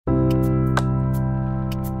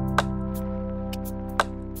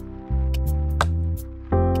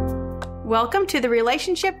Welcome to the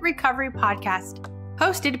Relationship Recovery Podcast,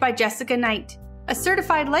 hosted by Jessica Knight, a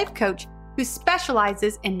certified life coach who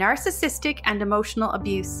specializes in narcissistic and emotional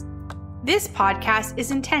abuse. This podcast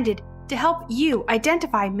is intended to help you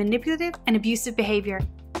identify manipulative and abusive behavior,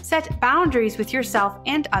 set boundaries with yourself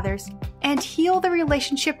and others, and heal the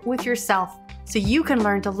relationship with yourself so you can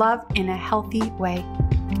learn to love in a healthy way.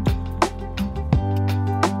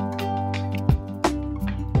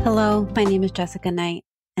 Hello, my name is Jessica Knight,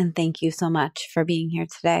 and thank you so much for being here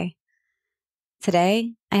today.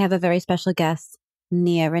 Today, I have a very special guest,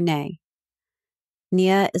 Nia Renee.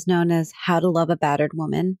 Nia is known as How to Love a Battered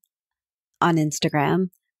Woman on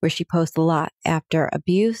Instagram, where she posts a lot after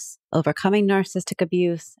abuse, overcoming narcissistic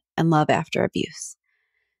abuse, and love after abuse.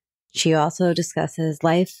 She also discusses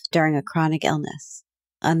life during a chronic illness.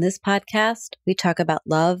 On this podcast, we talk about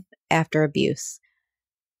love after abuse.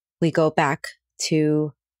 We go back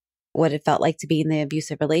to what it felt like to be in the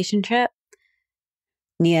abusive relationship.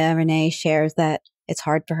 Nia Renee shares that it's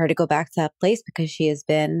hard for her to go back to that place because she has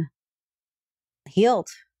been healed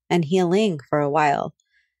and healing for a while.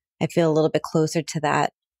 I feel a little bit closer to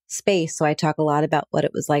that space. So I talk a lot about what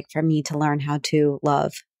it was like for me to learn how to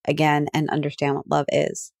love again and understand what love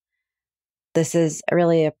is. This is a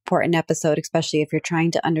really important episode, especially if you're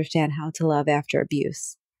trying to understand how to love after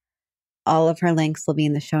abuse. All of her links will be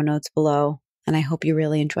in the show notes below, and I hope you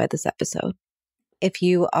really enjoy this episode. If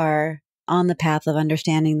you are on the path of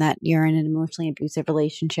understanding that you're in an emotionally abusive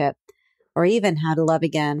relationship, or even how to love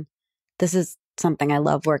again, this is something I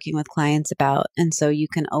love working with clients about. And so you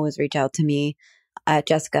can always reach out to me at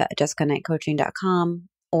jessica@jessicaknightcoaching.com,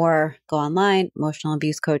 or go online,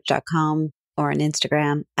 emotionalabusecoach.com, or on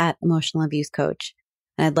Instagram at emotionalabusecoach.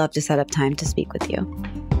 And I'd love to set up time to speak with you.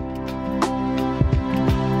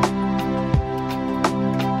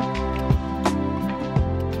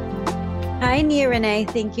 Hi, Nia Renee.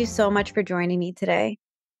 Thank you so much for joining me today.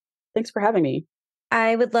 Thanks for having me.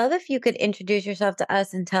 I would love if you could introduce yourself to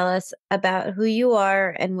us and tell us about who you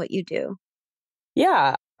are and what you do.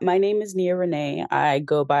 Yeah, my name is Nia Renee. I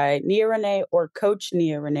go by Nia Renee or Coach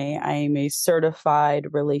Nia Renee. I am a certified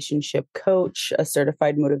relationship coach, a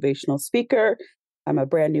certified motivational speaker. I'm a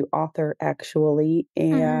brand new author, actually.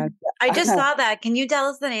 And I just saw that. Can you tell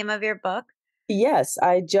us the name of your book? Yes,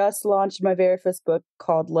 I just launched my very first book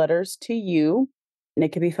called Letters to You, and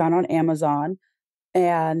it can be found on Amazon.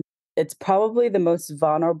 And it's probably the most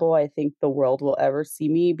vulnerable I think the world will ever see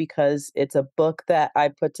me, because it's a book that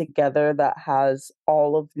I put together that has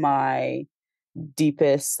all of my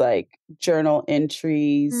deepest journal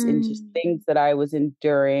entries into things that I was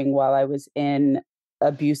enduring while I was in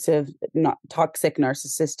abusive, not toxic,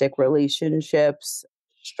 narcissistic relationships,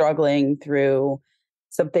 struggling through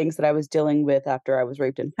some things that I was dealing with after I was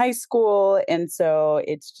raped in high school. And so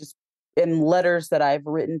it's just in letters that I've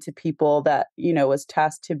written to people that, was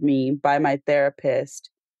tasked to me by my therapist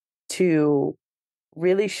to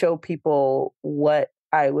really show people what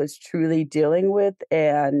I was truly dealing with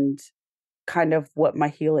and kind of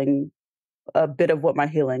a bit of what my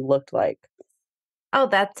healing looked like. Oh,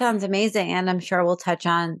 that sounds amazing. And I'm sure we'll touch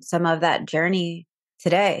on some of that journey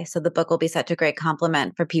today. So the book will be such a great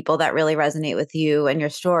compliment for people that really resonate with you and your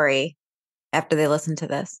story after they listen to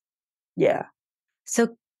this. Yeah. So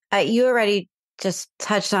you already just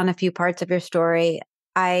touched on a few parts of your story.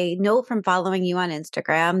 I know from following you on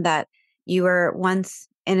Instagram that you were once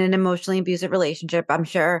in an emotionally abusive relationship. I'm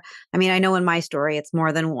sure. I mean, I know in my story, it's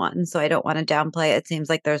more than one, so I don't want to downplay it. It seems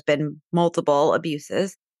like there's been multiple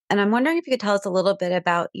abuses. And I'm wondering if you could tell us a little bit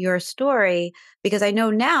about your story, because I know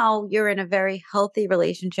now you're in a very healthy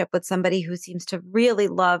relationship with somebody who seems to really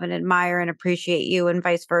love and admire and appreciate you, and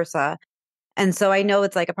vice versa. And so I know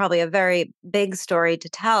it's probably a very big story to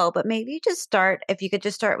tell, but maybe if you could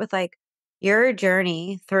just start with your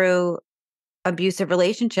journey through abusive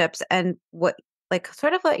relationships and what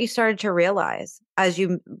you started to realize as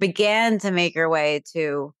you began to make your way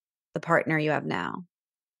to the partner you have now.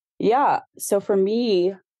 Yeah. So for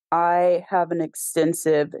me, I have an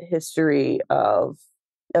extensive history of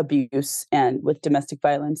abuse and with domestic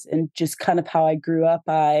violence, and just kind of how I grew up.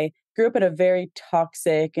 I grew up in a very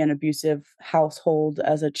toxic and abusive household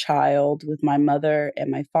as a child with my mother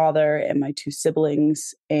and my father and my two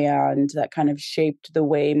siblings. And that kind of shaped the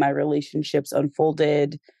way my relationships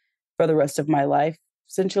unfolded for the rest of my life,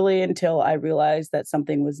 essentially, until I realized that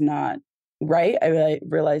something was not right. I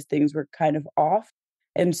realized things were kind of off.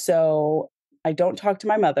 And so I don't talk to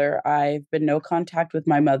my mother. I've been no contact with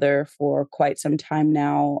my mother for quite some time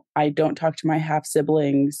now. I don't talk to my half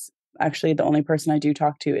siblings. Actually, the only person I do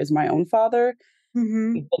talk to is my own father.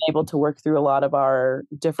 Mm-hmm. We've been able to work through a lot of our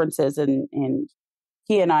differences, and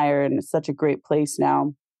he and I are in such a great place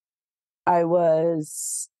now. I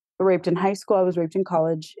was raped in high school. I was raped in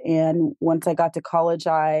college. And once I got to college,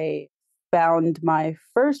 I found my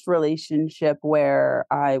first relationship where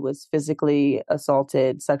I was physically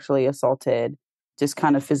assaulted, sexually assaulted, just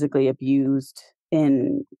kind of physically abused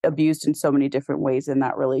in so many different ways in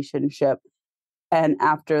that relationship. And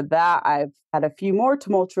after that, I've had a few more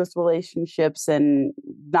tumultuous relationships, and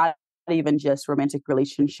not even just romantic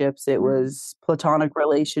relationships. It was platonic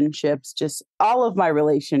relationships. Just all of my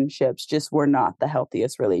relationships just were not the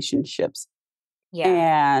healthiest relationships. Yeah.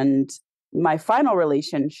 And my final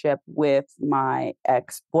relationship with my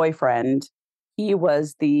ex-boyfriend, he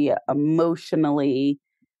was the emotionally,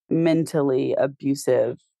 mentally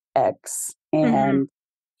abusive ex. Mm-hmm. And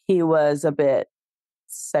he was a bit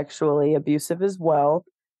sexually abusive as well.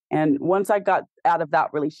 And once I got out of that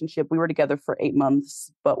relationship, we were together for 8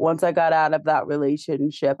 months. But once I got out of that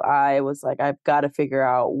relationship, I was like, I've got to figure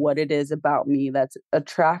out what it is about me that's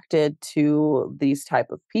attracted to these type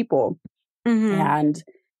of people. Mm-hmm. And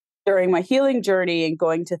during my healing journey and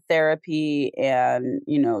going to therapy and,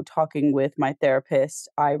 talking with my therapist,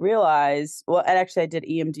 I realized, well, and actually I did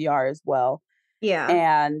EMDR as well. Yeah.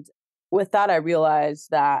 And with that, I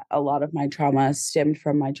realized that a lot of my trauma stemmed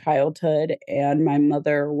from my childhood, and my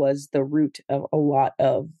mother was the root of a lot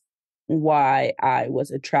of why I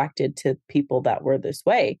was attracted to people that were this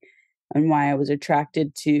way, and why I was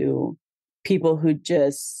attracted to people who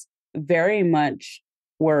just very much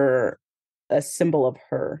were a symbol of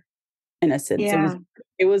her in a sense. Yeah.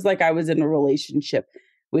 It was like I was in a relationship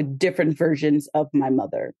with different versions of my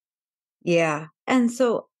mother. Yeah. And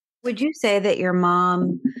so would you say that your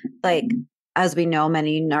mom, like, as we know,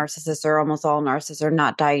 many narcissists or almost all narcissists are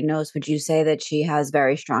not diagnosed. Would you say that she has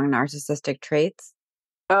very strong narcissistic traits?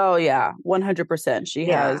 Oh yeah, 100%. She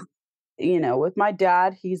Yeah. has, with my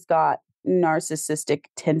dad, he's got narcissistic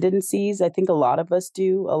tendencies. I think a lot of us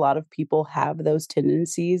do. A lot of people have those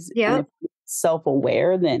tendencies. And Yep. if you're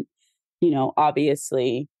self-aware, then,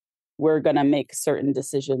 obviously we're going to make certain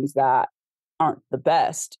decisions that aren't the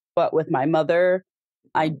best. But with my mother,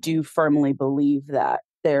 I do firmly believe that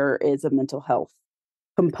there is a mental health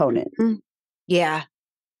component. Mm. Yeah.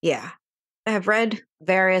 Yeah. I've read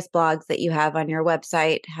various blogs that you have on your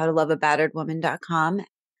website, howtoloveabatteredwoman.com.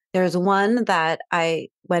 There's one that I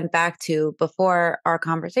went back to before our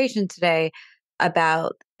conversation today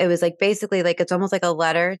about it was like basically like it's almost like a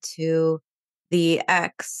letter to the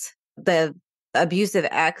ex, the abusive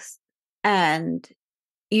ex. And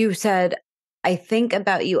you said, I think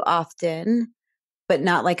about you often, but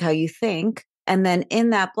not like how you think. And then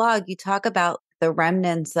in that blog, you talk about the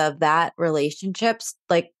remnants of that relationships,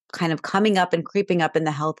 like kind of coming up and creeping up in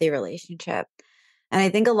the healthy relationship. And I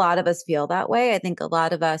think a lot of us feel that way. I think a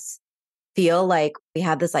lot of us feel like we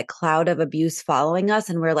have this like cloud of abuse following us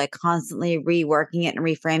and we're like constantly reworking it and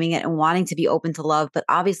reframing it and wanting to be open to love, but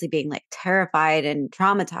obviously being like terrified and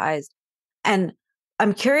traumatized. And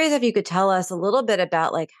I'm curious if you could tell us a little bit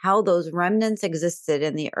about like how those remnants existed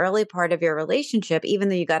in the early part of your relationship, even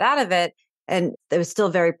though you got out of it and it was still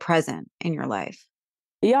very present in your life.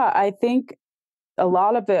 Yeah, I think a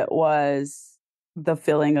lot of it was the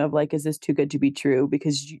feeling of like, is this too good to be true?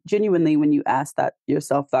 Because genuinely, when you ask that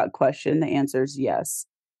yourself that question, the answer is yes.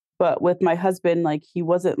 But with my husband, like he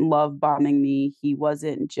wasn't love bombing me. He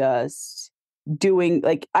wasn't just doing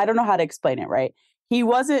like, I don't know how to explain it, right? He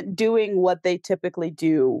wasn't doing what they typically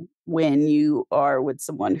do when you are with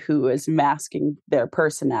someone who is masking their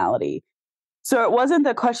personality. So it wasn't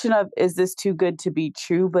the question of, is this too good to be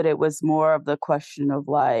true? But it was more of the question of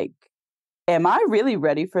like, am I really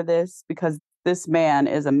ready for this? Because this man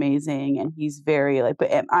is amazing and he's very like,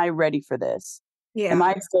 but am I ready for this? Am Yeah.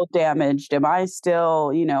 I still damaged? Am I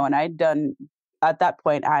still, and at that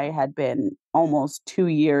point, I had been almost 2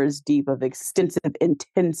 years deep of extensive,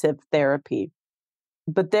 intensive therapy.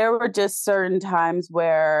 But there were just certain times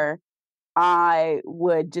where I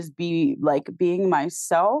would just be like being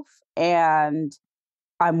myself and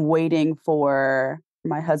I'm waiting for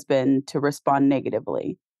my husband to respond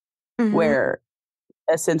negatively, Hmm. where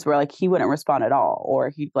a sense where like he wouldn't respond at all, or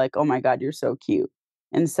he'd be like, oh my God, you're so cute,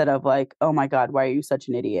 instead of like, oh my God, why are you such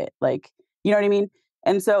an idiot? Like, you know what I mean?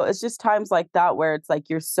 And so it's just times like that where it's like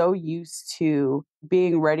you're so used to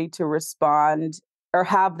being ready to respond or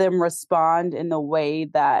have them respond in the way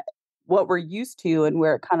that what we're used to, and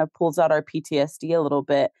where it kind of pulls out our PTSD a little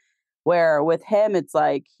bit. Where with him, it's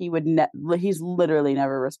like he's literally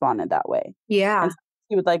never responded that way. And Yeah. so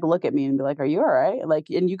he would like look at me and be like, "Are you all right?" Like,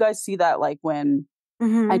 and you guys see that like when I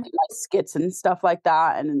Mm-hmm. do my skits and stuff like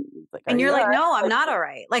that. And like, are And you you're all like, right? no, I'm Like, not all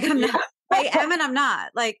right. Like, I'm not, I yeah. am and I'm not.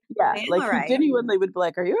 Like, Yeah, I am like all he right. genuinely would be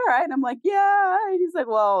like, "Are you all right?" And I'm like, "Yeah." And he's like,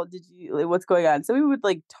 "Well, did you like, what's going on?" So we would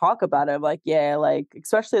like talk about it. I'm like, "Yeah," like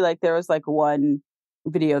especially like there was like one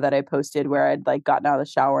video that I posted where I'd like gotten out of the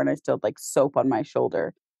shower and I still had like soap on my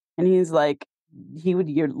shoulder, and he's like, he would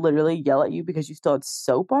literally yell at you because you still had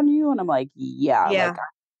soap on you, and I'm like, "Yeah," Yeah.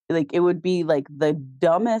 like it would be like the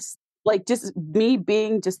dumbest. Like just me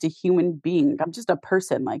being just a human being. I'm just a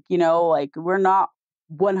person. Like, like we're not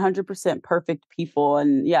 100% perfect people.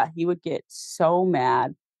 And yeah, he would get so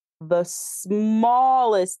mad. The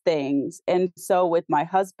smallest things. And so with my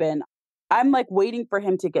husband, I'm like waiting for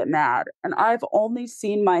him to get mad. And I've only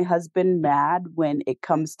seen my husband mad when it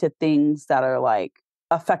comes to things that are like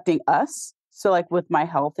affecting us. So like with my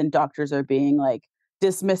health and doctors are being like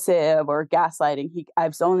dismissive or gaslighting,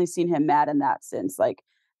 I've only seen him mad in that sense. Like,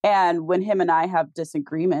 and when him and I have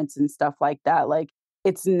disagreements and stuff like that, like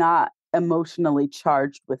it's not emotionally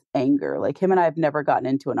charged with anger. Like him and I have never gotten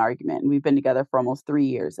into an argument, and we've been together for almost 3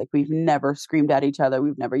 years. Like we've never screamed at each other.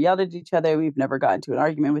 We've never yelled at each other. We've never gotten into an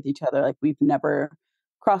argument with each other. Like we've never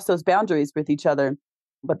crossed those boundaries with each other.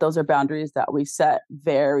 But those are boundaries that we set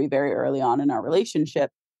very, very early on in our relationship.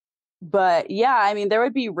 But yeah, I mean, there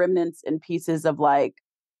would be remnants and pieces of like,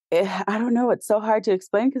 I don't know. It's so hard to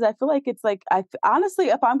explain because I feel like it's like honestly,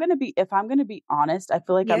 if I'm gonna be honest, I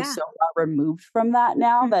feel like I'm Yeah. so far removed from that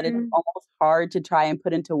now that it's Mhm. almost hard to try and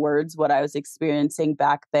put into words what I was experiencing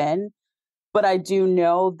back then. But I do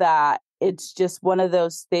know that it's just one of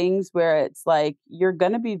those things where it's like you're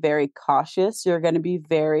going to be very cautious. You're going to be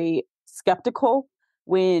very skeptical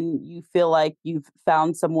when you feel like you've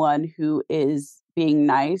found someone who is being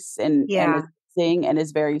nice and is Yeah. sing and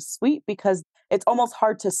is very sweet because it's almost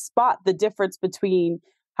hard to spot the difference between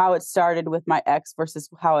how it started with my ex versus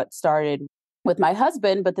how it started with my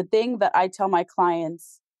husband. But the thing that I tell my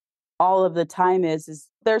clients all of the time is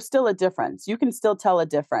there's still a difference. You can still tell a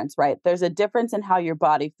difference, right? There's a difference in how your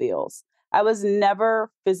body feels. I was never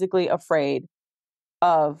physically afraid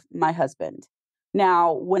of my husband.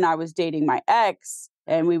 Now, when I was dating my ex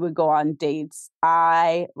and we would go on dates,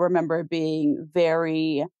 I remember being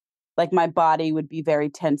very, like, my body would be very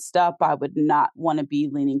tensed up. I would not want to be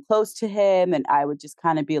leaning close to him. And I would just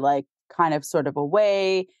kind of be like, kind of sort of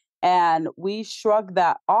away. And we shrug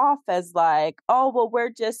that off as like, oh, well, we're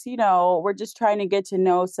just trying to get to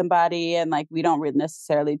know somebody and like we don't really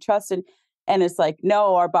necessarily trust. And it's like,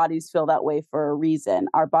 no, our bodies feel that way for a reason.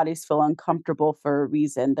 Our bodies feel uncomfortable for a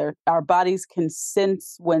reason. Our bodies can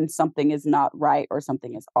sense when something is not right or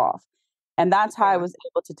something is off. And that's how I Yeah. was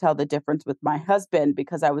able to tell the difference with my husband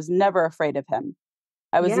because I was never afraid of him.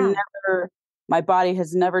 I was Yeah. never, my body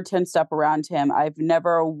has never tensed up around him. I've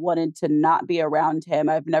never wanted to not be around him.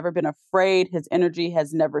 I've never been afraid. His energy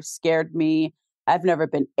has never scared me. I've never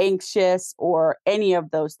been anxious or any of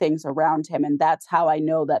those things around him. And that's how I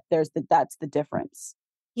know that that's the difference.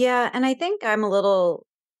 Yeah. And I think I'm a little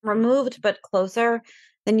removed, but closer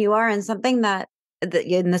than you are. And something and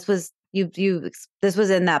this was, this was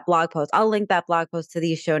in that blog post. I'll link that blog post to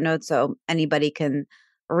these show notes so anybody can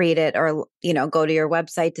read it or, go to your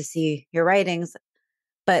website to see your writings.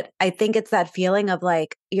 But I think it's that feeling of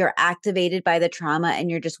like you're activated by the trauma and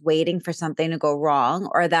you're just waiting for something to go wrong,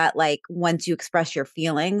 or that like once you express your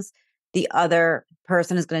feelings, the other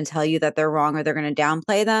person is going to tell you that they're wrong or they're going to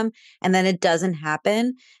downplay them. And then it doesn't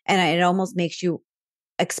happen. And it almost makes you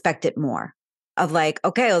expect it more of like,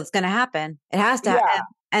 okay, well, it's going to happen. It has to. Yeah.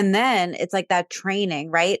 And then it's like that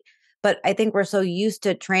training, right? But I think we're so used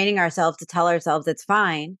to training ourselves to tell ourselves it's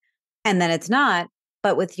fine. And then it's not.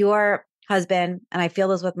 But with your husband, and I feel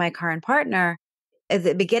this with my current partner, at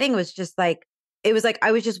the beginning was just like, it was like,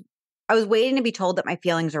 I was waiting to be told that my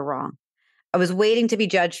feelings are wrong. I was waiting to be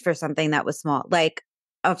judged for something that was small, like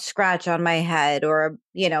a scratch on my head or,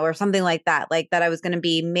 or something like that I was going to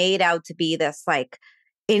be made out to be this like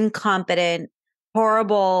incompetent,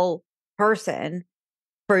 horrible person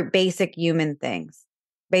for basic human things,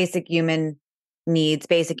 basic human needs,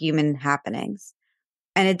 basic human happenings.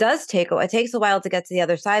 And it takes a while to get to the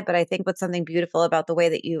other side. But I think what's something beautiful about the way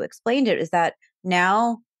that you explained it is that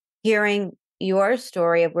now hearing your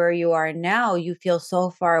story of where you are now, you feel so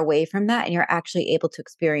far away from that and you're actually able to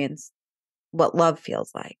experience what love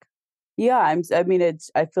feels like. Yeah, I mean,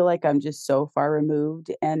 I feel like I'm just so far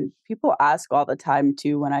removed. And people ask all the time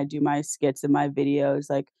too when I do my skits and my videos.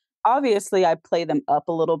 Like, obviously, I play them up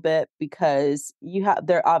a little bit because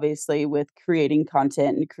they're obviously with creating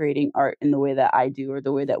content and creating art in the way that I do or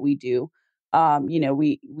the way that we do.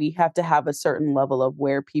 We have to have a certain level of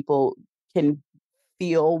where people can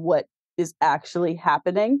feel what is actually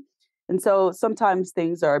happening. And so sometimes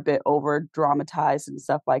things are a bit over dramatized and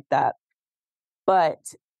stuff like that.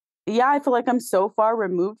 But yeah, I feel like I'm so far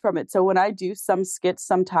removed from it. So when I do some skits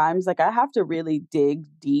sometimes, like I have to really dig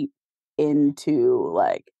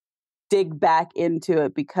back into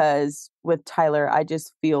it because with Tyler, I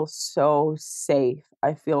just feel so safe.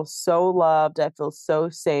 I feel so loved. I feel so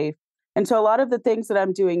safe. And so a lot of the things that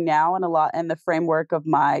I'm doing now and the framework of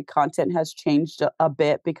my content has changed a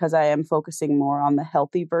bit because I am focusing more on the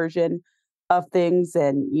healthy version of things.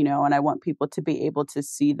 And, and I want people to be able to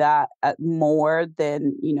see that more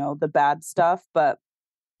than, the bad stuff. But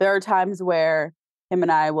there are times where him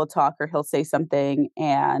and I will talk or he'll say something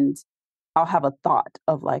and I'll have a thought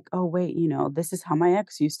of like, oh, wait, this is how my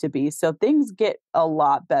ex used to be. So things get a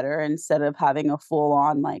lot better instead of having a full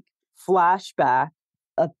on like flashback,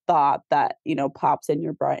 a thought that, pops in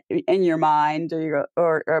your brain, in your mind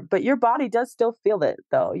but your body does still feel it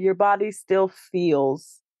though. Your body still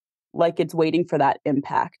feels like it's waiting for that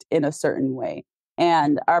impact in a certain way.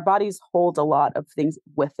 And our bodies hold a lot of things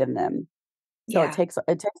within them. So Yeah. it takes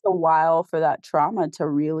a while for that trauma to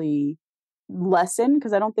really lessen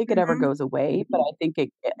because I don't think it ever Mhm. goes away, but I think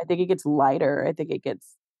it gets lighter. I think it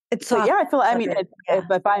gets It's but soft. yeah, I mean, Yeah.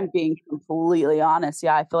 if I'm being completely honest,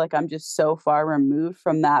 yeah, I feel like I'm just so far removed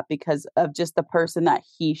from that because of just the person that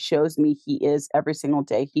he shows me he is every single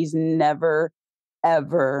day. He's never,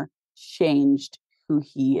 ever changed who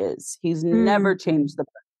he is. He's never changed the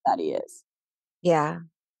person that he is. Yeah.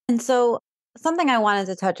 And so something I wanted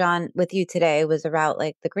to touch on with you today was about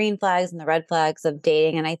like the green flags and the red flags of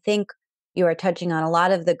dating. And I think you are touching on a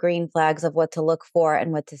lot of the green flags of what to look for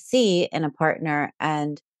and what to see in a partner.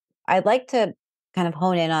 And I'd like to kind of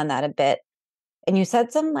hone in on that a bit. And you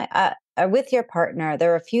said something like, with your partner,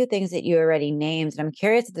 there are a few things that you already named. And I'm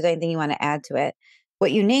curious if there's anything you want to add to it.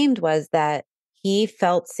 What you named was that he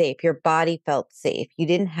felt safe. Your body felt safe. You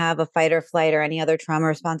didn't have a fight or flight or any other trauma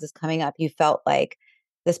responses coming up. You felt like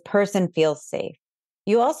this person feels safe.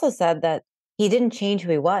 You also said that he didn't change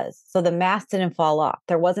who he was. So the mask didn't fall off.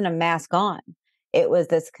 There wasn't a mask on. It was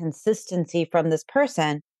this consistency from this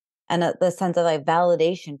person and the sense of like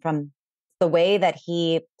validation from the way that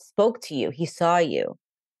he spoke to you, he saw you.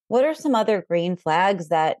 What are some other green flags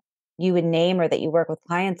that you would name or that you work with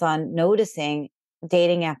clients on noticing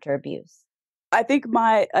dating after abuse? I think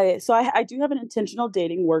I do have an intentional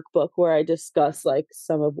dating workbook where I discuss like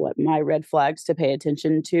some of what my red flags to pay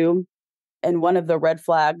attention to. And one of the red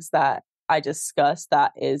flags that I discuss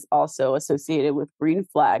that is also associated with green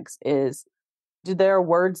flags is, do their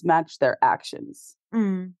words match their actions?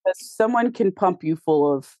 Mm. 'Cause someone can pump you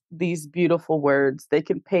full of these beautiful words. They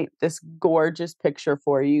can paint this gorgeous picture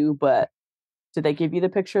for you, but do they give you the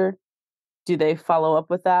picture? Do they follow up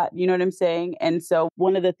with that? You know what I'm saying? And so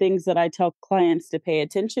one of the things that I tell clients to pay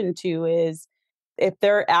attention to is if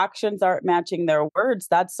their actions aren't matching their words,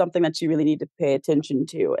 that's something that you really need to pay attention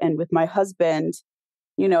to. And with my husband,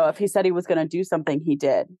 if he said he was going to do something, he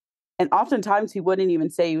did. And oftentimes he wouldn't even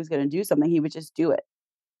say he was going to do something, he would just do it.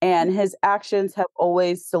 And his actions have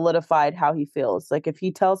always solidified how he feels. Like if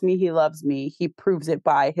he tells me he loves me, he proves it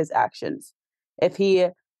by his actions. If he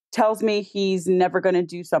tells me he's never going to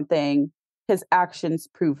do something, his actions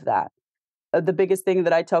prove that. The biggest thing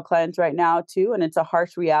that I tell clients right now, too, and it's a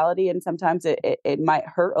harsh reality, and sometimes it might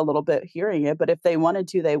hurt a little bit hearing it, but if they wanted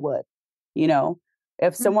to, they would. You know,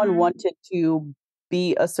 if someone Mhm. wanted to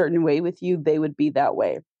be a certain way with you, they would be that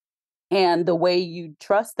way. And the way you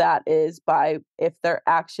trust that is by if their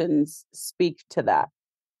actions speak to that.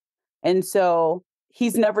 And so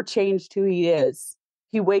he's never changed who he is.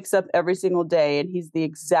 He wakes up every single day and he's the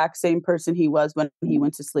exact same person he was when he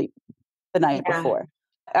went to sleep the night Yeah. before.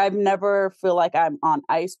 I never feel like I'm on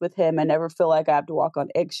ice with him. I never feel like I have to walk on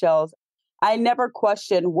eggshells. I never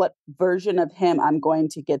question what version of him I'm going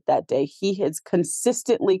to get that day. He is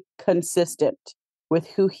consistently consistent with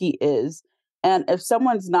who he is. And if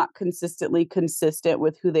someone's not consistently consistent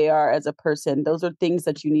with who they are as a person, those are things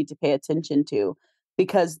that you need to pay attention to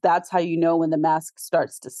because that's how you know when the mask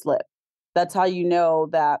starts to slip. That's how you know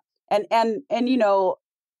that and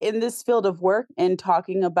in this field of work and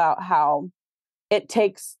talking about how it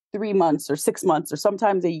takes 3 months or 6 months or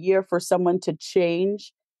sometimes a year for someone to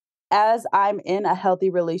change. As I'm in a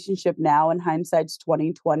healthy relationship now and hindsight's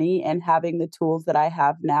 2020 and having the tools that I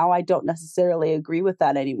have now, I don't necessarily agree with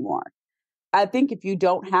that anymore. I think if you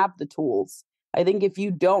don't have the tools, I think if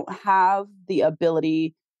you don't have the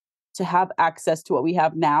ability to have access to what we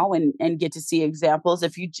have now and get to see examples,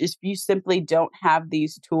 if you simply don't have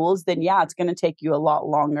these tools, then yeah, it's going to take you a lot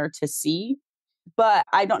longer to see. But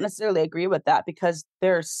I don't necessarily agree with that because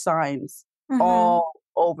there's signs Mhm. all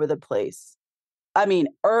over the place. I mean,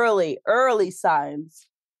 early signs.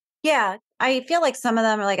 Yeah. I feel like some of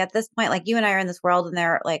them are like at this point, like you and I are in this world and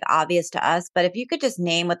they're like obvious to us. But if you could just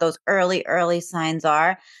name what those early signs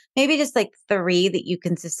are, maybe just like 3 that you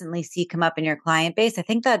consistently see come up in your client base, I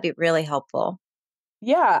think that'd be really helpful.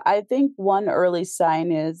 Yeah, I think one early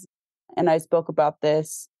sign is, and I spoke about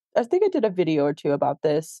this, I think I did a video or two about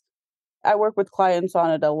this. I work with clients on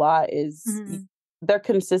it a lot, is Mhm. their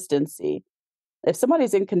consistency. If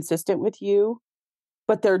somebody's inconsistent with you,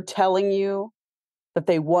 but they're telling you that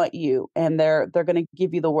they want you and they're going to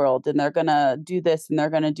give you the world and they're going to do this and they're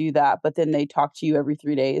going to do that, but then they talk to you every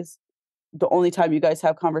 3 days. The only time you guys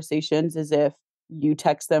have conversations is if you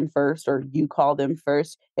text them first or you call them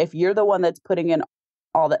first. If you're the one that's putting in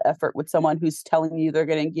all the effort with someone who's telling you they're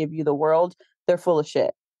going to give you the world, they're full of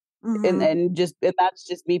shit. And Mhm. and just and that's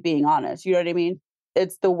just me being honest. You know what I mean?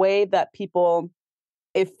 It's the way that people,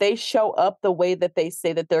 if they show up the way that they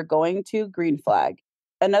say that they're going to, green flag.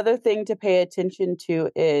 Another thing to pay attention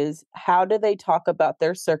to is, how do they talk about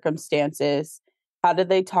their circumstances? How do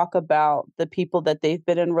they talk about the people that they've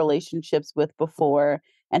been in relationships with before?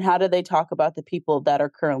 And how do they talk about the people that are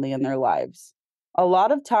currently in their lives? A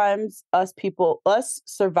lot of times, us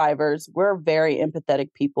survivors, we're very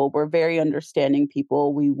empathetic people. We're very understanding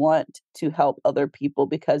people. We want to help other people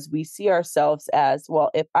because we see ourselves as,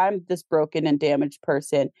 well, if I'm this broken and damaged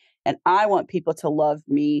person and I want people to love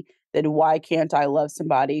me, then why can't I love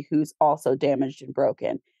somebody who's also damaged and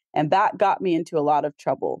broken? And that got me into a lot of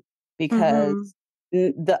trouble Mhm. because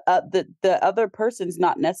the other person's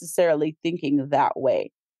not necessarily thinking that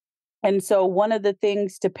way. And so one of the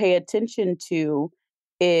things to pay attention to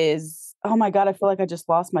is, oh my God, I feel like I just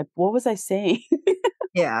lost my, what was I saying?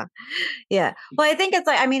 Yeah. Yeah. Well, I think it's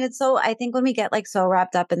like, I mean, it's so, I think when we get like so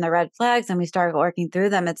wrapped up in the red flags and we start working through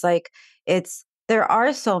them, it's like, there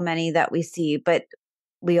are so many that we see, but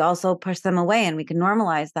we also push them away and we can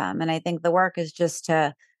normalize them. And I think the work is just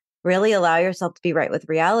to really allow yourself to be right with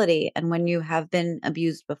reality. And when you have been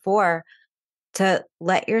abused before, to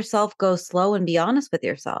let yourself go slow and be honest with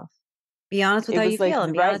yourself. Be honest with It how you was like feel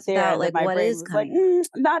and be right honest there. about And then like my what brain is was like, coming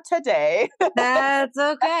up. not today. That's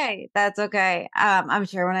okay. That's okay. I'm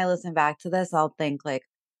sure when I listen back to this, I'll think like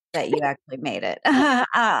that you actually made it.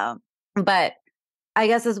 But I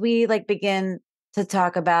guess as we like begin to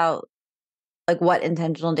talk about like what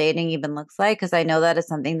intentional dating even looks like, because I know that is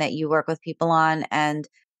something that you work with people on, and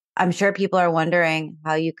I'm sure people are wondering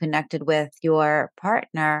how you connected with your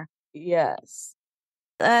partner. Yes.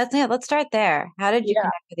 Yeah, let's start there. How did you Yeah.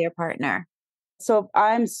 connect with your partner? So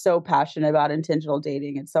I'm so passionate about intentional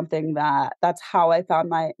dating. It's something that's how I found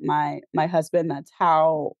my husband. That's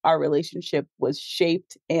how our relationship was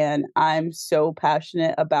shaped. And I'm so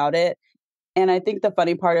passionate about it. And I think the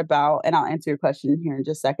funny part about, and I'll answer your question here in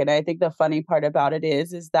just a second. I think the funny part about it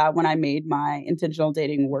is that when I made my intentional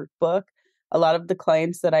dating workbook, a lot of the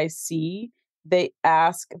clients that I see, they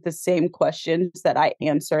ask the same questions that I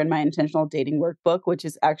answer in my intentional dating workbook, which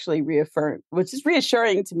is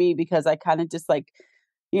reassuring to me because I kind of just like,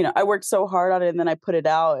 I worked so hard on it and then I put it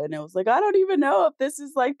out and it was like, I don't even know if this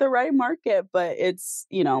is like the right market, but so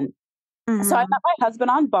I met Mhm. my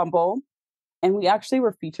husband on Bumble and we actually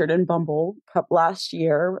were featured in Bumble last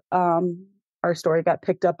year. Our story got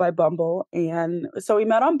picked up by Bumble. And so we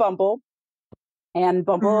met on Bumble. And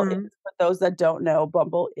Bumble is, Mhm. for those that don't know,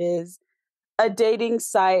 Bumble is a dating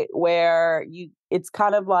site where it's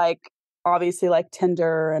kind of like, obviously like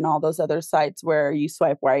Tinder and all those other sites where you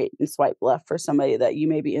swipe right and swipe left for somebody that you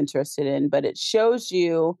may be interested in, but it shows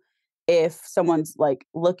you if someone's like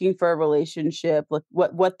looking for a relationship, like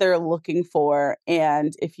what they're looking for.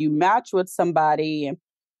 And if you match with somebody,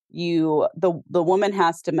 the woman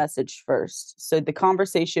has to message first. So the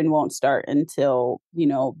conversation won't start until,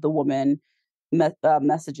 the woman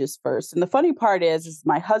messages first. And the funny part is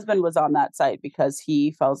my husband was on that site because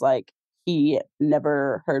he felt like he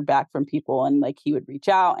never heard back from people and like he would reach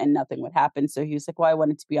out and nothing would happen. So he was like, well, I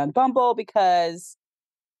wanted to be on Bumble because,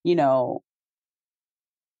 you know,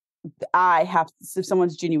 if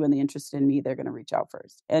someone's genuinely interested in me, they're going to reach out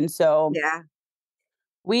first. And so Yeah.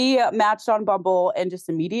 we matched on Bumble and just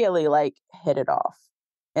immediately like hit it off.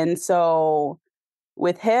 And so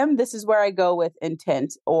with him, this is where I go with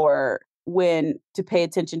intent, or when to pay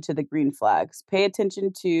attention to the green flags. Pay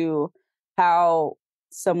attention to how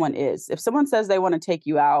someone is. If someone says they want to take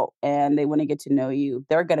you out and they want to get to know you,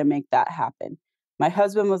 they're going to make that happen. My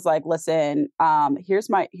husband was like, listen, here's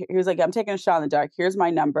like, I'm taking a shot in the dark. Here's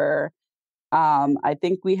my number. I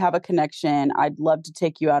think we have a connection. I'd love to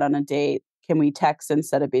take you out on a date. Can we text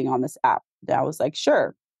instead of being on this app? And I was like,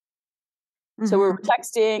 sure. So we were Mhm.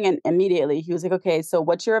 texting and immediately he was like, okay, so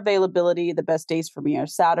what's your availability? The best days for me are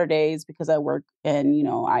Saturdays because I work and,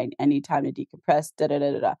 I need time to decompress, da da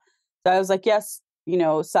da da da. So I was like, yes,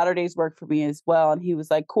 Saturdays work for me as well. And he was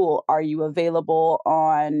like, cool. Are you available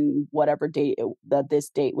on whatever date, this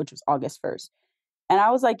date, which was August 1st? And I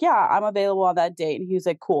was like, yeah, I'm available on that date. And he was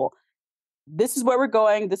like, cool. This is where we're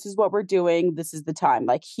going. This is what we're doing. This is the time.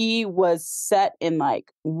 Like he was set in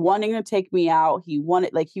like wanting to take me out. He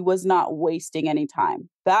wanted, like, he was not wasting any time.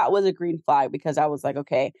 That was a green flag because I was like,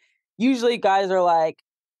 okay, usually guys are like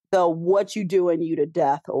the what you doing you to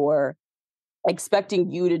death or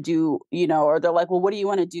expecting you to do, or they're like, well, what do you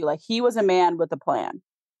want to do? Like he was a man with a plan.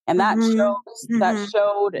 And Mm-hmm. that Mm-hmm.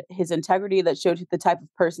 showed his integrity, that showed the type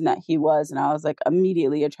of person that he was. And I was like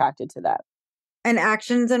immediately attracted to that. And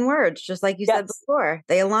actions and words, just like you said Yes. before,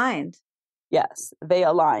 they aligned. Yes, they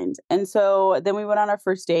aligned. And so then we went on our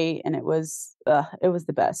first date and it was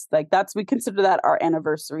the best. Like we consider that our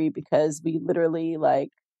anniversary because we literally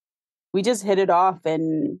we just hit it off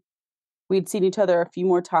and we'd seen each other a few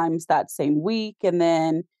more times that same week. And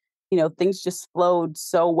then, things just flowed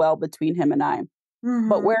so well between him and I. But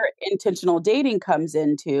Mm-hmm. where intentional dating comes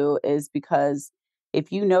into is because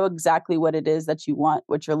if you know exactly what it is that you want,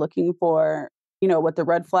 what you're looking for, what the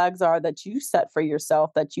red flags are that you set for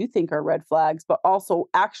yourself that you think are red flags, but also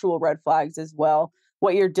actual red flags as well,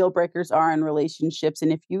 what your deal breakers are in relationships.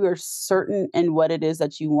 And if you are certain in what it is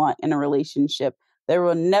that you want in a relationship, there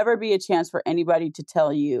will never be a chance for anybody to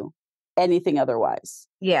tell you anything otherwise.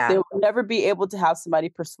 They Yeah. will never be able to have somebody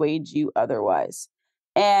persuade you otherwise.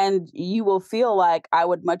 And you will feel like I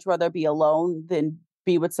would much rather be alone than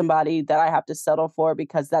be with somebody that I have to settle for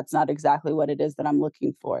because that's not exactly what it is that I'm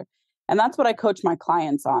looking for. And that's what I coach my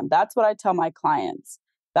clients on. That's what I tell my clients.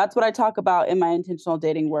 That's what I talk about in my intentional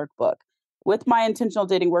dating workbook. With my intentional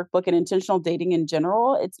dating workbook and intentional dating in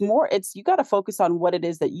general, it's you got to focus on what it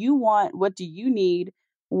is that you want. What do you need?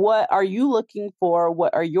 What are you looking for?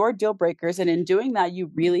 What are your deal breakers? And in doing that,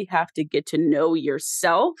 you really have to get to know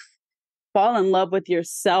yourself, fall in love with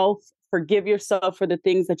yourself, forgive yourself for the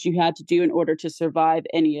things that you had to do in order to survive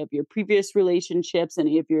any of your previous relationships,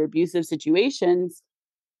 any of your abusive situations.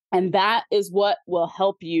 And that is what will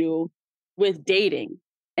help you with dating.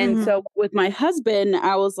 And Mm-hmm. so with my husband,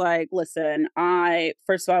 I was like, listen,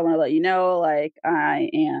 first of all, I want to let you know, like I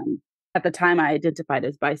am, at the time I identified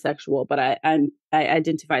as bisexual, but I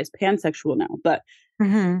identify as pansexual now. But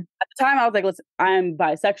Mm-hmm. at the time I was like, listen, I'm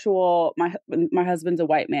bisexual. My husband's a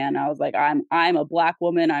white man. I was like, I'm a black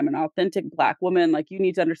woman. I'm an authentic black woman. Like you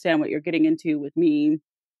need to understand what you're getting into with me.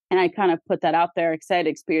 And I kind of put that out there. I had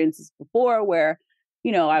experiences before where,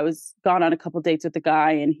 I was gone on a couple dates with a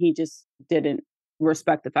guy and he just didn't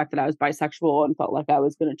respect the fact that I was bisexual and felt like I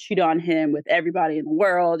was going to cheat on him with everybody in the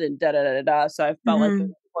world and da da da da. So I felt like it Mm-hmm.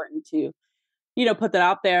 was important to put that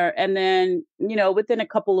out there. And then, within a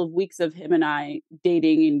couple of weeks of him and I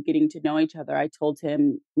dating and getting to know each other, I told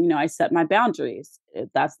him, I set my boundaries.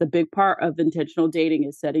 That's the big part of intentional dating,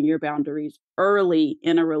 is setting your boundaries early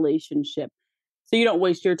in a relationship. So you don't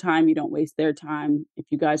waste your time. You don't waste their time. If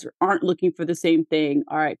you guys aren't looking for the same thing,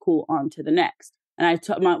 all right, cool, on to the next. And I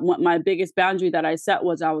took my biggest boundary that I set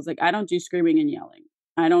was, I was like, I don't do screaming and yelling.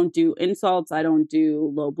 I don't do insults. I don't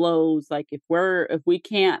do low blows. Like if we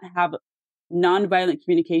can't have nonviolent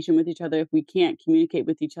communication with each other, if we can't communicate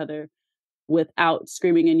with each other without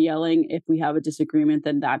screaming and yelling, if we have a disagreement,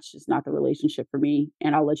 then that's just not the relationship for me.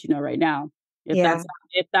 And I'll let you know right now, if Yeah.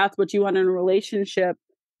 that's what you want in a relationship,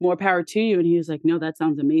 more power to you. And he was like, no, that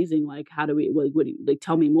sounds amazing. Like, how do we, what do you, like,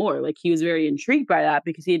 tell me more. Like, he was very intrigued by that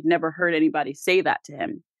because he had never heard anybody say that to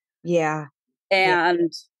him. Yeah. Yeah.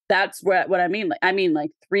 And that's what I mean.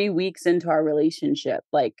 Like, 3 weeks into our relationship,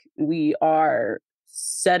 like we are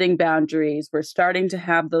setting boundaries. We're starting to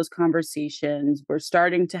have those conversations. We're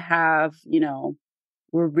starting to have,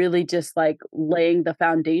 we're really just like laying the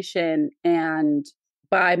foundation. And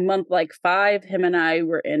by month 5, him and I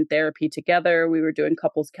were in therapy together. We were doing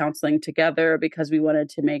couples counseling together because we wanted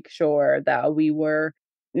to make sure that we were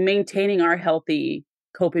maintaining our healthy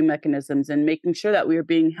coping mechanisms and making sure that we were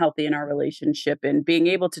being healthy in our relationship and being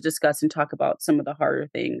able to discuss and talk about some of the harder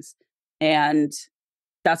things. And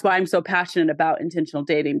that's why I'm so passionate about intentional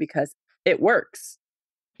dating, because it works.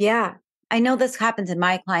 Yeah. I know this happens in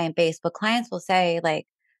my client base, but clients will say, like,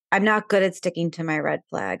 I'm not good at sticking to my red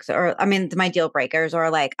flags, or I mean, to my deal breakers, or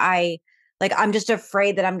I'm just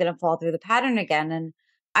afraid that I'm going to fall through the pattern again. And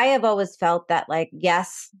I have always felt that, like,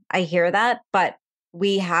 yes, I hear that, but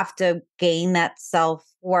we have to gain that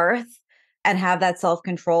self-worth and have that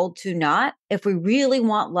self-control to not, if we really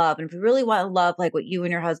want love, and if we really want love, like what you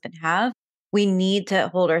and your husband have, we need to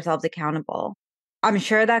hold ourselves accountable. I'm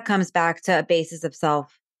sure that comes back to a basis of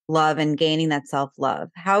self-love and gaining that self-love.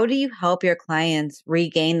 How do you help your clients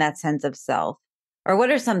regain that sense of self? Or what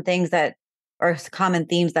are some things that, or common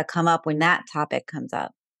themes that come up when that topic comes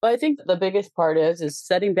up? Well, I think the biggest part is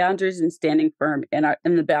setting boundaries and standing firm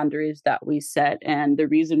in the boundaries that we set. And the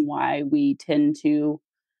reason why we tend to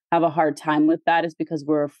have a hard time with that is because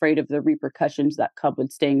we're afraid of the repercussions that come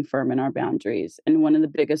with staying firm in our boundaries. And one of the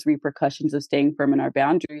biggest repercussions of staying firm in our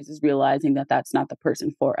boundaries is realizing that that's not the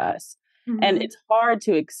person for us. And Mm-hmm. it's hard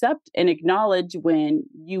to accept and acknowledge when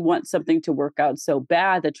you want something to work out so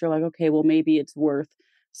bad that you're like, okay, well, maybe it's worth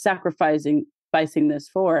sacrificing this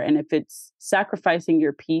for. And if it's sacrificing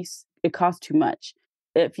your peace, it costs too much.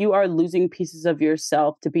 If you are losing pieces of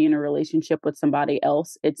yourself to be in a relationship with somebody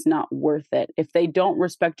else, it's not worth it. If they don't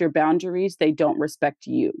respect your boundaries, they don't respect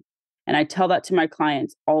you. And I tell that to my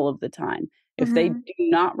clients all of the time. If they Mm-hmm. do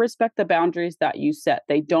not respect the boundaries that you set,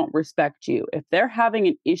 they don't respect you. If they're having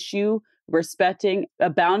an issue respecting a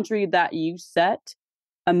boundary that you set,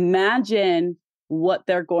 imagine what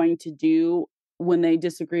they're going to do when they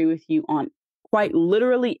disagree with you on quite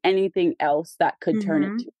literally anything else that could turn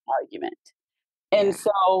Mm-hmm. into an argument. And Yeah.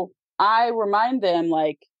 so I remind them,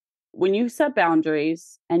 like, when you set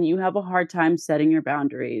boundaries and you have a hard time setting your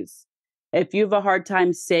boundaries, if you have a hard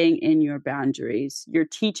time staying in your boundaries, you're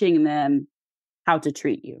teaching them how to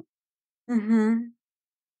treat you. Mm-hmm.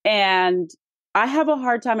 And I have a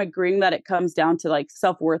hard time agreeing that it comes down to like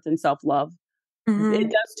self-worth and self-love. It Mm-hmm.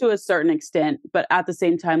 does to a certain extent, but at the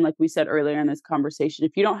same time, like we said earlier in this conversation,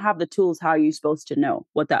 if you don't have the tools, how are you supposed to know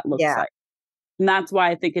what that looks Yeah. like? And that's why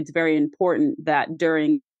I think it's very important that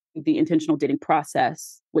during the intentional dating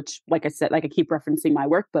process, which, like I said, like I keep referencing my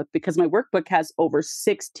workbook because my workbook has over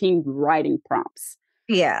 16 writing prompts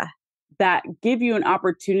Yeah. that give you an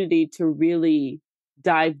opportunity to really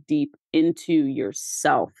dive deep into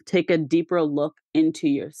yourself, take a deeper look into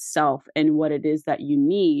yourself and what it is that you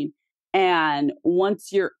need. And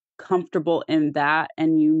once you're comfortable in that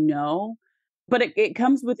and but it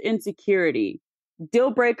comes with insecurity.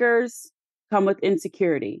 Deal breakers come with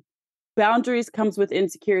insecurity. Boundaries comes with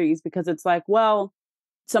insecurities because it's like, well,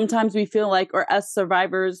 sometimes we feel like, or as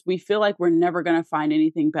survivors, we feel like we're never going to find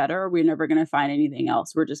anything better. We're never going to find anything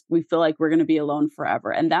else. We feel like we're going to be alone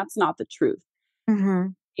forever. And that's not the truth. Mm-hmm.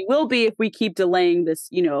 It will be if we keep delaying this,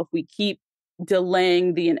 if we keep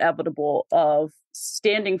delaying the inevitable of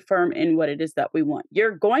standing firm in what it is that we want.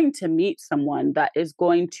 You're going to meet someone that is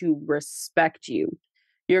going to respect you.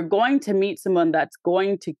 You're going to meet someone that's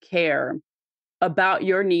going to care about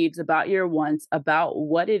your needs, about your wants, about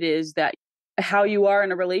what it is that how you are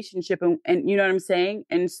in a relationship and you know what I'm saying?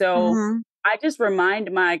 And so Mm-hmm. I just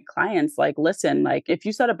remind my clients like, listen, like if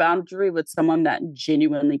you set a boundary with someone that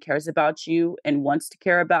genuinely cares about you and wants to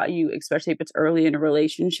care about you, especially if it's early in a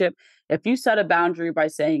relationship, if you set a boundary by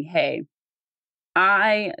saying, "Hey,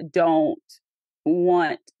 I don't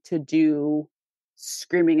want to do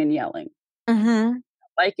screaming and yelling. Mm-hmm.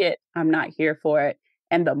 Like it, I'm not here for it."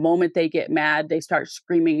 And the moment they get mad, they start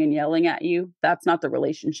screaming and yelling at you. That's not the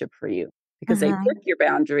relationship for you because they Mm-hmm. took your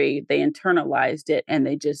boundary, they internalized it, and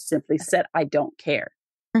they just simply said, I don't care.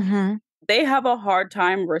 Mm-hmm. They have a hard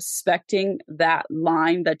time respecting that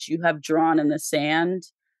line that you have drawn in the sand.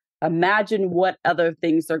 Imagine what other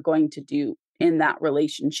things they're going to do in that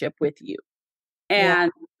relationship with you. Yeah.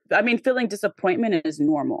 And I mean, feeling disappointment is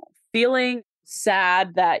normal. Feeling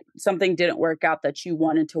sad that something didn't work out that you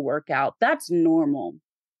wanted to work out, that's normal.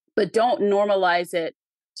 But don't normalize it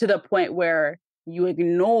to the point where you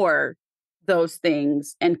ignore those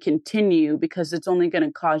things and continue because it's only going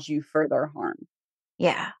to cause you further harm.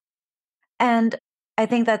 Yeah. And I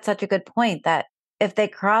think that's such a good point that if they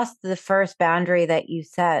cross the first boundary that you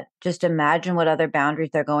set, just imagine what other boundaries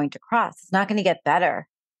they're going to cross. It's not going to get better.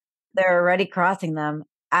 They're already crossing them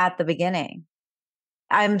at the beginning.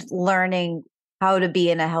 I'm learning how to be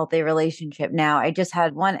in a healthy relationship now. I just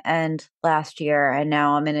had one end last year and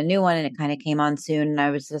now I'm in a new one and it kind of came on soon. And I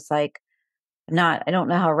was just like, I don't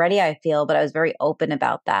know how ready I feel, but I was very open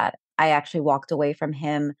about that. I actually walked away from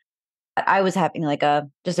him. I was having like a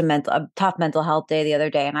tough mental health day the other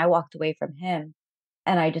day and I walked away from him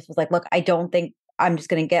and I just was like, look, I don't think I'm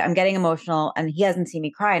getting emotional and he hasn't seen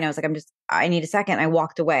me cry. And I was like, I need a second. I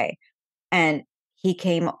walked away and he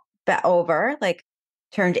came over, like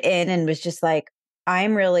turned in and was just like,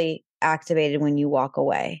 I'm really activated when you walk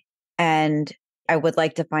away. And I would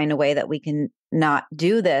like to find a way that we can not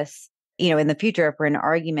do this, in the future if we're in an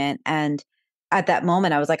argument. And at that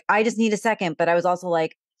moment, I was like, I just need a second. But I was also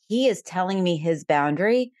like, he is telling me his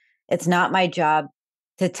boundary. It's not my job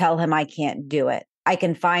to tell him I can't do it. I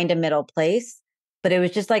can find a middle place. But it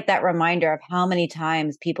was just like that reminder of how many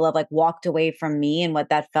times people have like walked away from me and what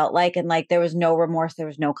that felt like. And like there was no remorse, there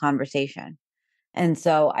was no conversation. And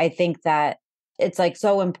so I think that it's like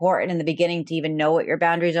so important in the beginning to even know what your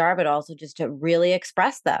boundaries are, but also just to really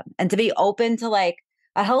express them and to be open to like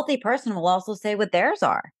a healthy person will also say what theirs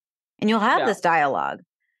are. And you'll have Yeah. this dialogue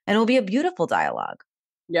and it'll be a beautiful dialogue.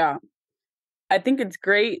 Yeah. I think it's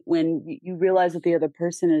great when you realize that the other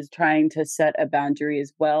person is trying to set a boundary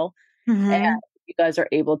as well. And you guys are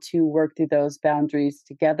able to work through those boundaries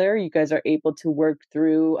together. You guys are able to work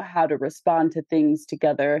through how to respond to things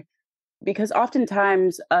together. Because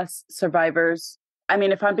oftentimes us survivors, I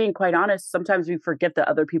mean, if I'm being quite honest, sometimes we forget that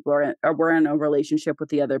other people or we're in a relationship with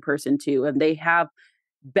the other person too. And they have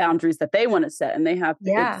boundaries that they want to set. And they have,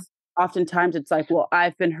 Yeah. it's oftentimes it's like, well,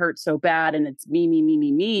 I've been hurt so bad and it's me, me, me,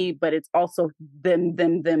 me, me, but it's also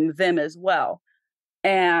them as well.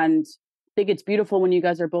 And I think it's beautiful when you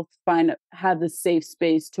guys are both have the safe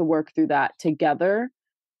space to work through that together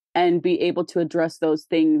and be able to address those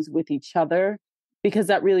things with each other, because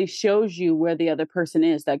that really shows you where the other person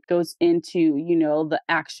is. That goes into, the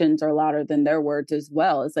actions are louder than their words as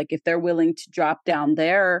well. It's like if they're willing to drop down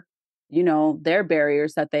their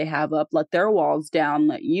barriers that they have up, let their walls down,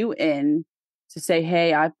 let you in to say,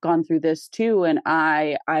 hey, I've gone through this too. And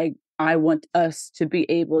I want us to be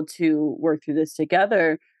able to work through this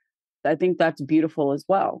together. I think that's beautiful as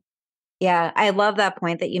well. Yeah, I love that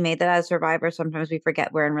point that you made that as survivors, sometimes we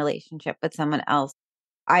forget we're in relationship with someone else.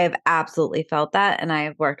 I have absolutely felt that. And I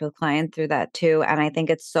have worked with clients through that too. And I think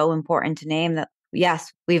it's so important to name that,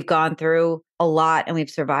 yes, we've gone through a lot and we've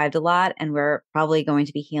survived a lot, and we're probably going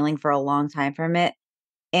to be healing for a long time from it.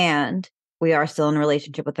 And we are still in a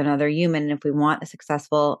relationship with another human. And if we want a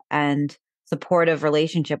successful and supportive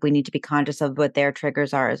relationship, we need to be conscious of what their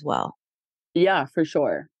triggers are as well. Yeah, for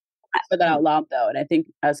sure. I said that out loud though. And I think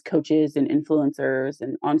as coaches and influencers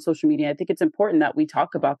and on social media, I think it's important that we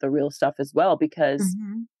talk about the real stuff as well, because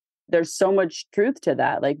there's so much truth to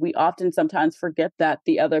that. Like we often sometimes forget that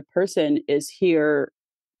the other person is here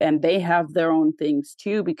and they have their own things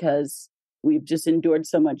too, because we've just endured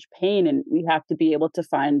so much pain, and we have to be able to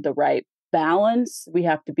find the right balance. We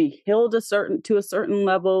have to be healed to a certain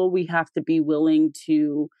level. We have to be willing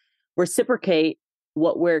to reciprocate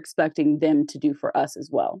what we're expecting them to do for us as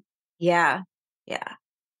well. Yeah. Yeah.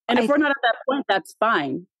 And if we're not at that point, that's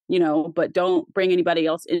fine, but don't bring anybody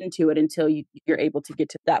else into it until you're able to get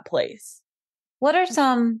to that place. What are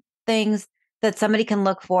some things that somebody can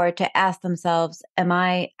look for to ask themselves, am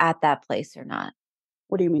I at that place or not?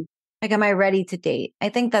 What do you mean? Like, am I ready to date? I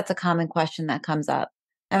think that's a common question that comes up.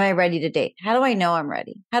 Am I ready to date? How do I know I'm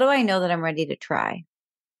ready? How do I know that I'm ready to try?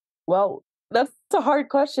 Well, that's a hard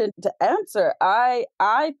question to answer. I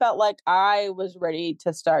felt like I was ready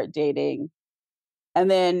to start dating.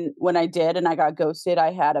 And then when I did and I got ghosted,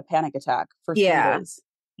 I had a panic attack for 3 days.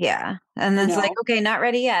 Yeah. And then it's like, okay, not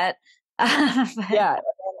ready yet. Yeah.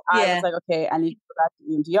 I was like, okay, I need to go back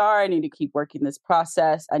to EMDR. I need to keep working this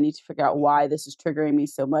process. I need to figure out why this is triggering me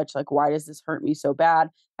so much. Like, why does this hurt me so bad?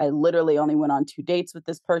 I literally only went on 2 dates with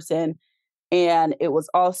this person. And it was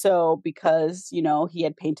also because, he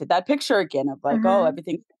had painted that picture again of like, oh,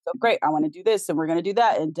 everything's so great. I want to do this and we're going to do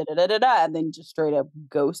that and da da da da da. And then just straight up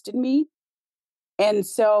ghosted me. And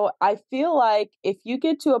so I feel like if you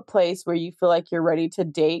get to a place where you feel like you're ready to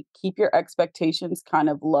date, keep your expectations kind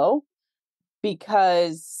of low,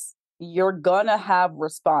 because you're going to have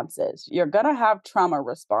responses. You're going to have trauma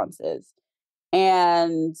responses.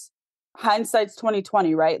 And hindsight's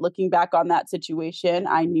 2020, right? Looking back on that situation,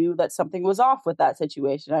 I knew that something was off with that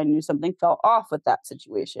situation. I knew something felt off with that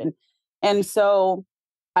situation. And so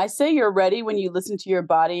I say you're ready when you listen to your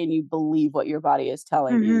body and you believe what your body is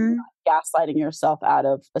telling you. You're not gaslighting yourself out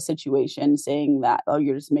of a situation saying that, oh,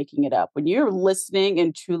 you're just making it up. When you're listening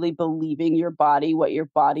and truly believing your body, what your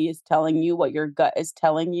body is telling you, what your gut is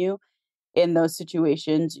telling you in those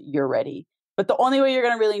situations, you're ready. But the only way you're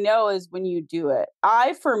going to really know is when you do it.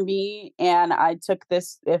 For me, and I took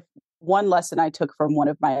this, if one lesson I took from one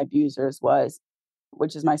of my abusers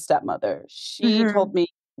which is my stepmother, she told me,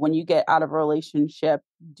 when you get out of a relationship,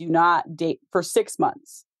 do not date for 6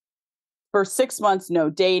 months. For 6 months, no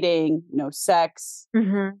dating, no sex,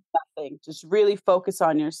 nothing. Just really focus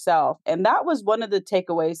on yourself. And that was one of the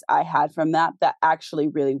takeaways I had from that actually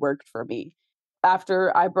really worked for me.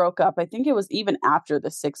 After I broke up, I think it was even after the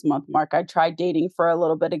 6-month mark, I tried dating for a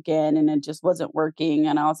little bit again and it just wasn't working.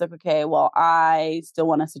 And I was like, okay, well, I still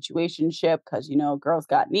want a situationship because, girls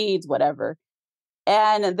got needs, whatever.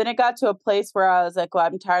 And then it got to a place where I was like, well,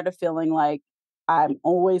 I'm tired of feeling like I'm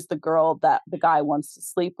always the girl that the guy wants to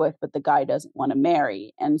sleep with, but the guy doesn't want to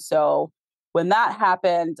marry. And so when that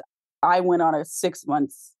happened, I went on a 6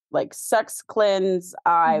 months sex cleanse.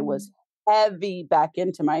 I was heavy back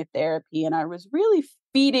into my therapy and I was really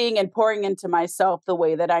feeding and pouring into myself the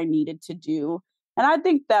way that I needed to do And I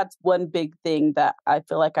think that's one big thing that I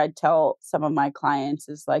feel like I tell some of my clients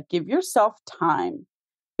is like, give yourself time.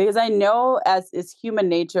 Because I know as is human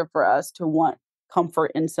nature for us to want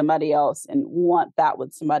comfort in somebody else and want that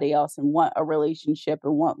with somebody else and want a relationship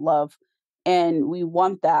and want love. And we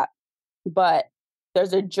want that. But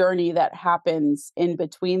there's a journey that happens in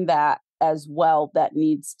between that as well that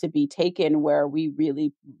needs to be taken where we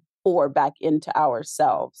really pour back into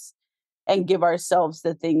ourselves and give ourselves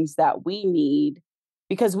the things that we need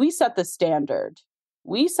because we set the standard.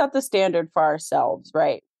 We set the standard for ourselves,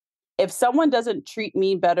 right? If someone doesn't treat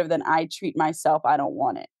me better than I treat myself, I don't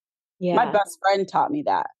want it. My Yeah. best friend taught me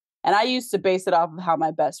that. And I used to base it off of how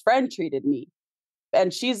my best friend treated me.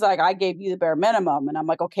 And she's like, I gave you the bare minimum. And I'm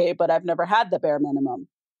like, okay, but I've never had the bare minimum.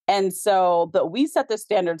 And so, but we set the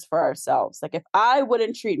standards for ourselves. Like, if I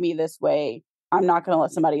wouldn't treat me this way, I'm not going to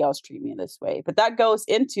let somebody else treat me this way. But that goes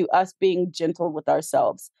into us being gentle with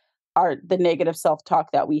ourselves. The negative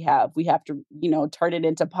self-talk that we have to, turn it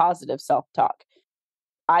into positive self-talk.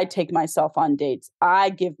 I take myself on dates. I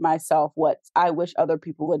give myself what I wish other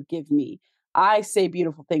people would give me. I say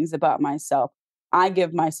beautiful things about myself. I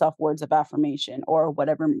give myself words of affirmation or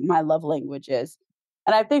whatever my love language is.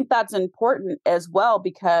 And I think that's important as well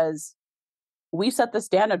because we set the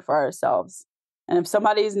standard for ourselves. And if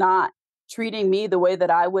somebody's not treating me the way that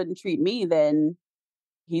I wouldn't treat me, then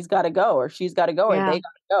he's got to go or she's got to go or Yeah. they got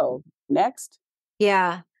to go. Next.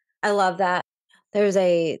 Yeah. I love that. There's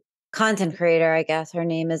a content creator, I guess her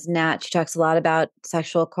name is Nat. She talks a lot about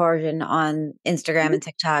sexual coercion on Instagram and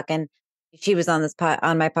TikTok. And she was on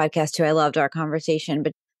on my podcast too. I loved our conversation,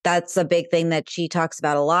 but that's a big thing that she talks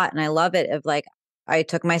about a lot. And I love it of like, I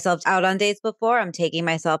took myself out on dates before. I'm taking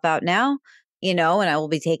myself out now, and I will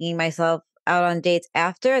be taking myself out on dates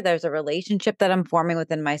after. There's a relationship that I'm forming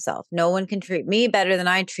within myself. No one can treat me better than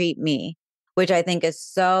I treat me, which I think is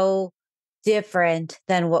so different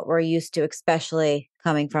than what we're used to, especially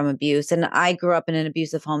coming from abuse. And I grew up in an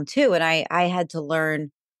abusive home too. And I had to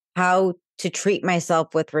learn how to treat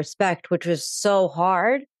myself with respect, which was so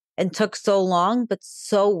hard and took so long, but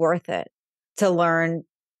so worth it to learn.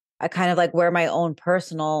 I kind of like where my own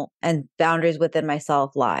personal and boundaries within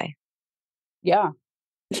myself lie. Yeah.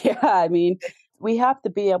 Yeah. I mean, we have to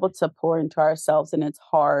be able to pour into ourselves, and it's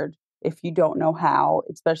hard if you don't know how,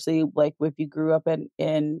 especially like if you grew up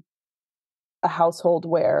in a household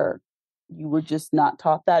where you were just not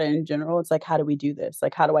taught that in general. It's like, how do we do this?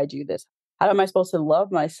 Like, how do I do this? How am I supposed to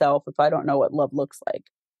love myself if I don't know what love looks like?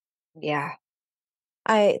 Yeah.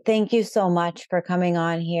 I thank you so much for coming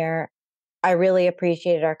on here. I really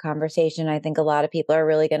appreciated our conversation. I think a lot of people are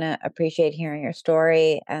really going to appreciate hearing your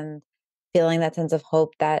story and feeling that sense of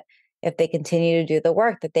hope that if they continue to do the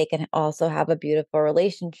work, that they can also have a beautiful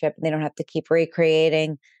relationship and they don't have to keep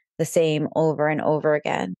recreating the same over and over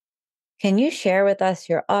again. Can you share with us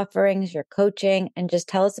your offerings, your coaching, and just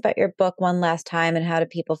tell us about your book one last time and how do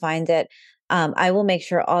people find it? I will make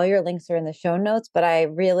sure all your links are in the show notes, but I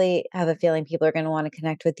really have a feeling people are going to want to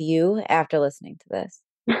connect with you after listening to this.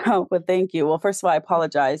 Oh, but thank you. Well, first of all, I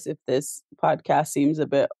apologize if this podcast seems a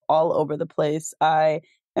bit all over the place. I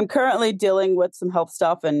am currently dealing with some health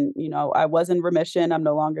stuff, and I was in remission. I'm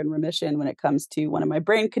no longer in remission when it comes to one of my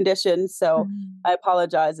brain conditions. So Mhm. I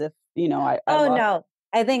apologize if I Oh, lost. no.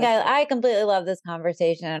 I think I completely love this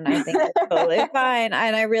conversation and I think it's totally fine.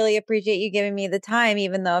 And I really appreciate you giving me the time,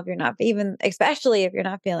 even though if you're not even, especially if you're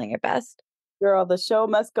not feeling your best. Girl, the show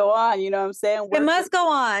must go on. You know what I'm saying? It must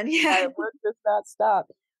go on. Yeah. Work does not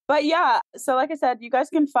stop. But yeah, so like I said, you guys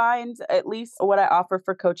can find at least what I offer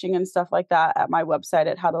for coaching and stuff like that at my website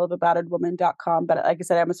at howtoliveabatteredwoman.com. But like I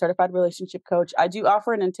said, I'm a certified relationship coach. I do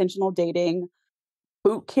offer an intentional dating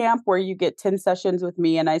boot camp where you get 10 sessions with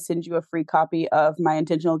me and I send you a free copy of my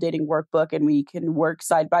intentional dating workbook and we can work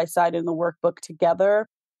side by side in the workbook together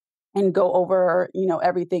and go over,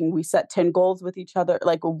 everything. We set 10 goals with each other,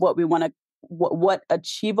 like what we want to, what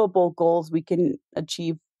achievable goals we can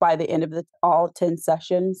achieve by the end of all 10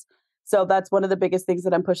 sessions. So that's one of the biggest things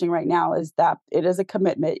that I'm pushing right now is that it is a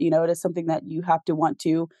commitment, it is something that you have to want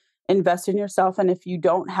to invest in yourself. And if you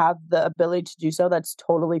don't have the ability to do so, that's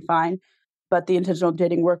totally fine. But the intentional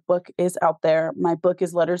dating workbook is out there. My book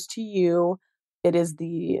is Letters to You. It is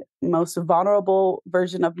the most vulnerable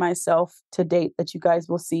version of myself to date that you guys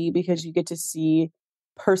will see because you get to see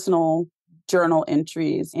personal journal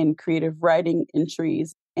entries and creative writing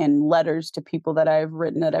entries and letters to people that I've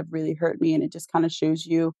written that have really hurt me. And it just kind of shows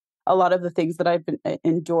you a lot of the things that I've been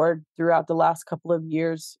endured throughout the last couple of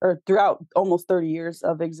years or throughout almost 30 years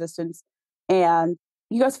of existence. And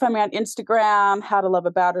You guys find me on Instagram, How to Love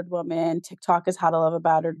a Battered Woman. TikTok is How to Love a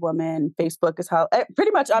Battered Woman. Facebook is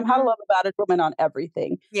pretty much I'm How to Love a Battered Woman on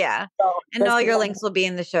everything. Yeah. So And all your links will be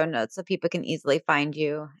in the show notes so people can easily find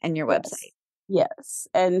you and your website. Yes.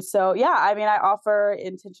 And so, yeah, I mean, I offer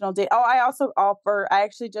intentional date. Oh, I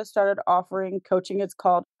actually just started offering coaching. It's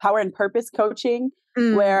called Power and Purpose Coaching,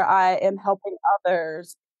 where I am helping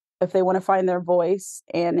others if they want to find their voice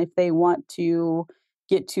and if they want to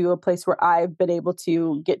get to a place where I've been able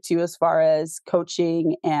to get to as far as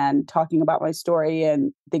coaching and talking about my story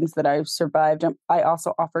and things that I've survived. I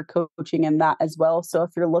also offer coaching in that as well. So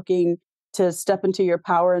if you're looking to step into your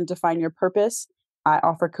power and define your purpose, I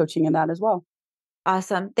offer coaching in that as well.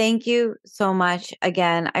 Awesome. Thank you so much.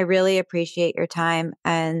 Again, I really appreciate your time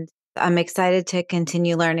and I'm excited to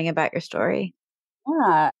continue learning about your story.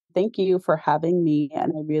 Yeah, thank you for having me,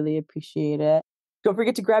 and I really appreciate it. Don't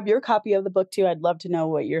forget to grab your copy of the book too. I'd love to know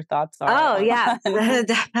what your thoughts are. Oh, yeah.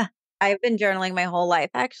 I've been journaling my whole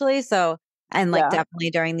life actually. So, and like Yeah.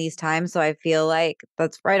 definitely during these times. So I feel like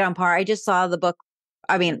that's right on par. I just saw the book.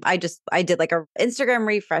 I mean, I did like a Instagram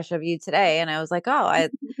refresh of you today and I was like, oh, I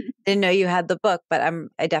didn't know you had the book, but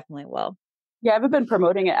I definitely will. Yeah, I haven't been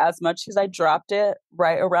promoting it as much because I dropped it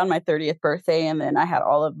right around my 30th birthday. And then I had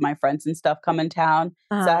all of my friends and stuff come in town.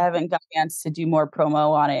 So I haven't got a chance to do more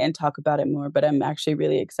promo on it and talk about it more. But I'm actually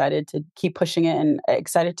really excited to keep pushing it and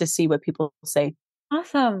excited to see what people say.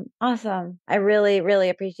 Awesome. Awesome. I really, really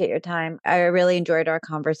appreciate your time. I really enjoyed our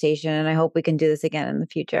conversation and I hope we can do this again in the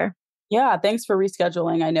future. Yeah, thanks for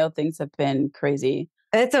rescheduling. I know things have been crazy.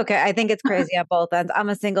 It's okay. I think it's crazy at both ends. I'm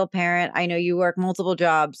a single parent. I know you work multiple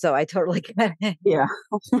jobs, so I totally get it. Yeah,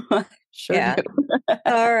 sure Yeah. do.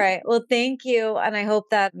 All right. Well, thank you. And I hope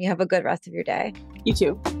that you have a good rest of your day. You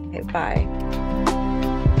too. Okay, bye.